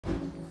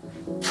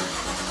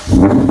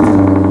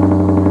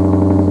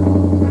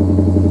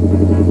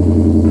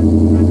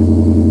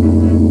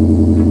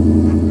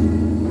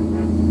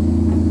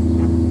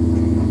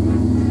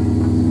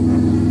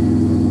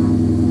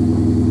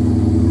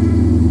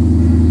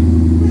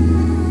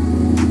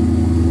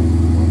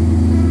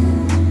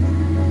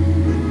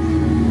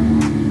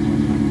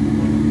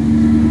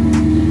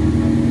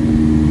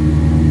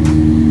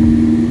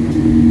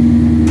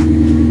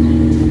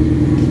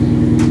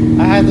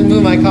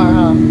Move my car,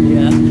 huh?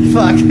 Yeah.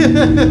 Fuck.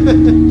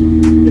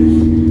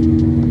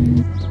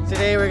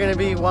 Today we're gonna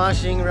be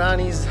washing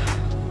Ronnie's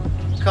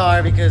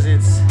car because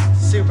it's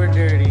super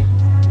dirty.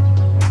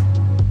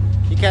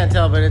 You can't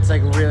tell, but it's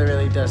like really,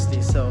 really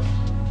dusty. So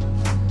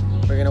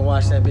we're gonna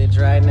wash that bitch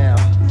right now.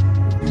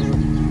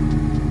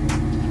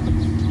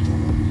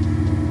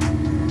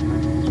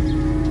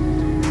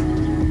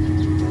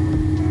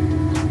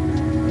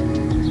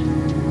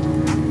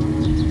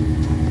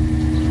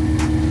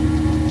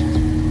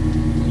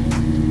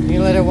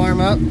 Let it warm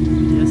up?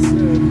 Yes,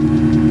 sir.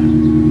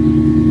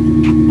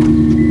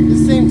 The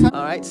same time.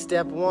 All right,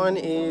 step one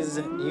is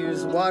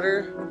use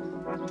water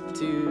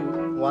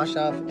to wash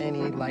off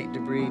any light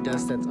debris,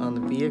 dust that's on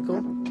the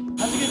vehicle.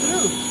 How'd you get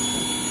through?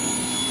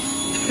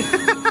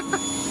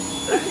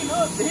 I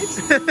know, bitch.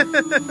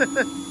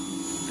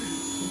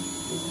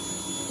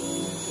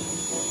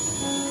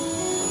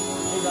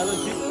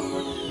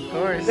 Of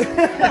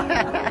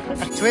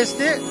course.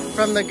 Twist it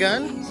from the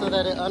gun so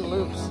that it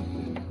unloops.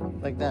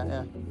 Like that,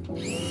 yeah.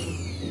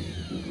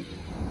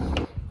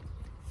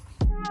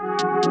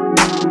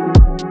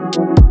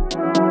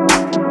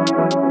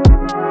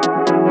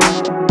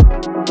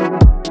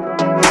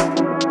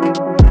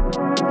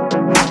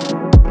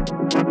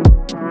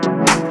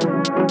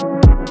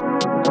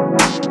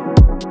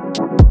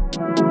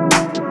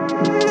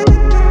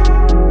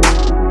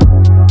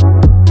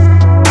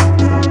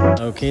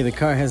 Okay, the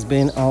car has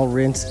been all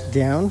rinsed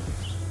down,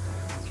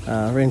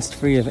 rinsed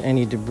free of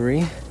any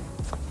debris.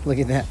 Look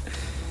at that.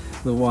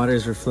 The water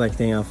is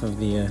reflecting off of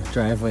the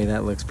driveway.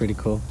 That looks pretty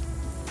cool.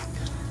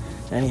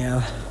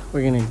 Anyhow,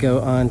 we're gonna go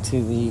on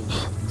to the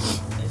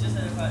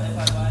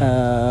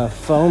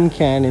foam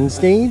cannon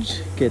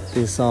stage. Get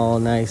this all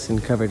nice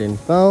and covered in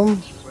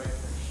foam.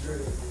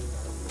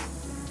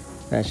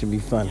 That should be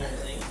fun.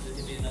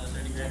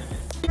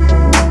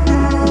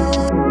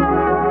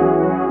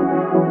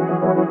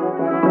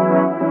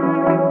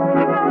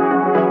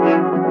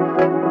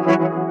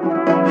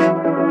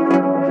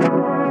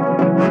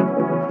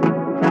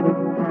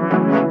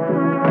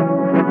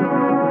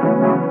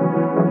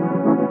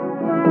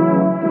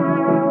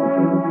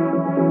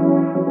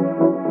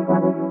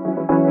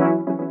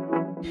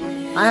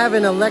 I have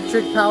an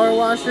electric power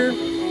washer,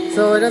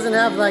 so it doesn't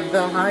have like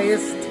the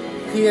highest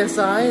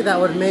PSI that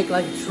would make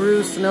like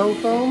true snow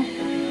foam.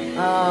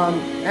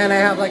 And I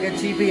have like a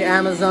cheapy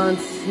Amazon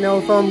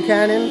snow foam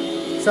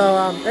cannon.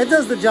 So it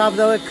does the job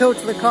though. It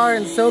coats the car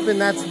in soap, and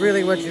that's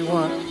really what you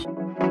want.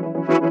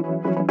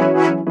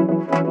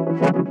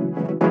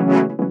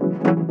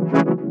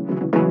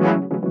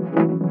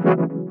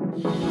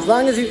 As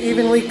long as you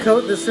evenly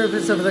coat the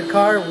surface of the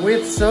car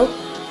with soap,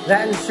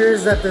 that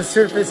ensures that the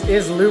surface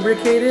is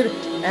lubricated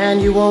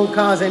and you won't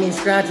cause any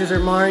scratches or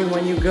marring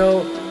when you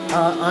go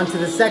onto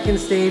the second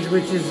stage,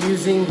 which is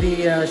using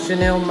the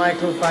Chanel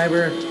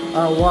microfiber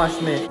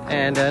wash mitt.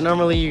 And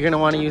normally you're gonna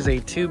want to use a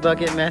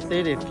 2-bucket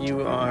method if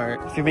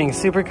you're being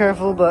super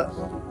careful, but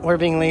we're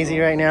being lazy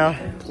right now.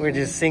 We're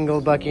just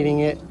single bucketing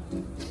it.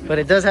 But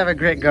it does have a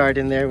grit guard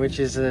in there, which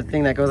is a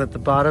thing that goes at the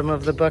bottom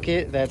of the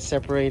bucket that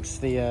separates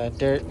the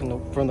dirt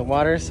from the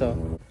water.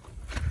 So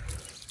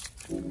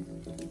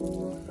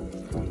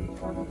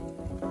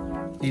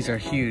these are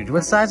huge.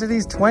 What size are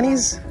these?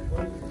 20s?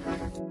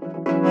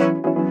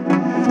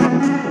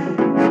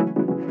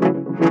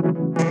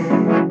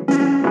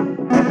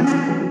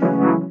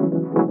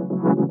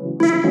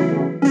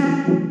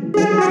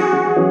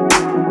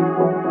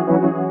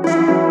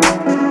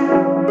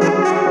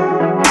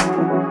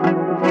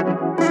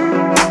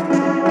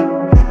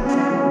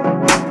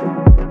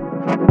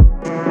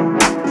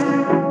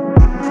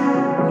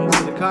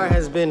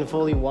 Been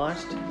fully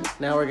washed.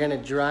 Now we're gonna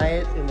dry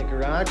it in the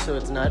garage so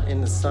it's not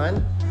in the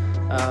sun.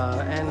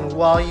 And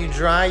while you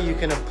dry, you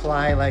can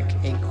apply like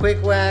a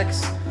quick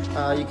wax.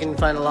 You can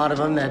find a lot of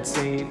them that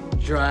say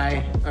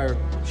dry or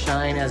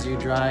shine as you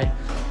dry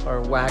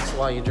or wax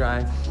while you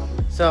dry.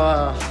 So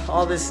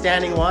all this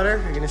standing water,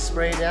 you're gonna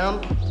spray it down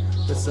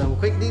with some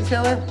quick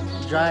detailer,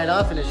 dry it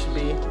off, and it should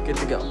be good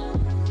to go.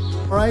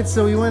 All right,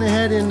 so we went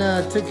ahead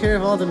and took care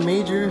of all the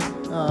major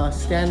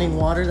standing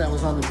water that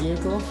was on the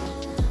vehicle.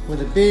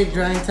 With a big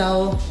drying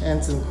towel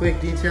and some quick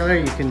detailer,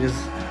 you can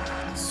just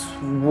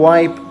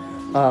wipe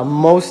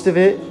most of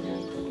it,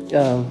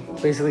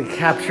 basically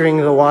capturing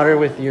the water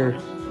with your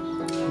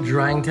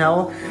drying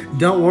towel.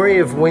 Don't worry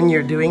if when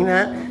you're doing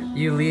that,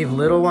 you leave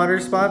little water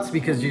spots,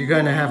 because you're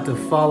gonna have to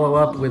follow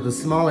up with a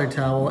smaller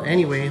towel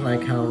anyway,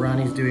 like how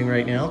Ronnie's doing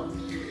right now.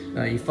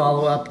 You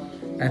follow up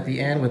at the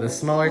end with a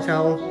smaller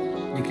towel.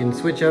 You can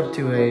switch up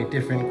to a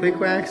different quick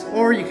wax,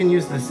 or you can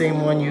use the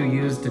same one you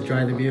used to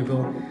dry the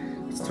vehicle.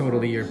 It's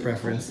totally your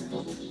preference.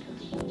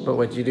 But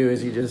what you do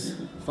is you just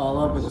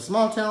follow up with a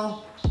small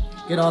towel,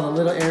 get all the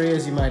little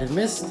areas you might have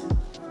missed,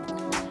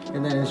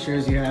 and that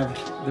ensures you have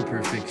the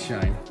perfect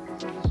shine.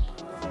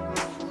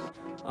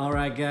 All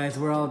right guys,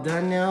 we're all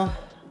done now.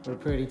 We're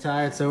pretty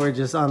tired, so we're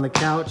just on the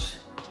couch.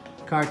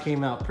 Car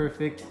came out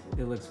perfect.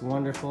 It looks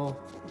wonderful.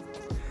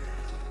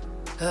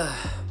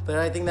 But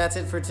I think that's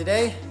it for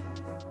today.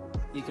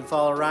 You can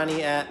follow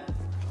Ronnie at,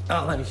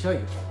 oh, let me show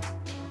you,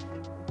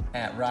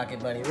 at Rocket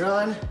Bunny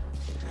Ron.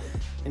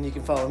 And you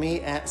can follow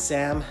me at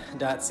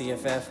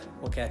sam.cff.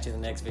 We'll catch you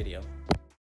in the next video.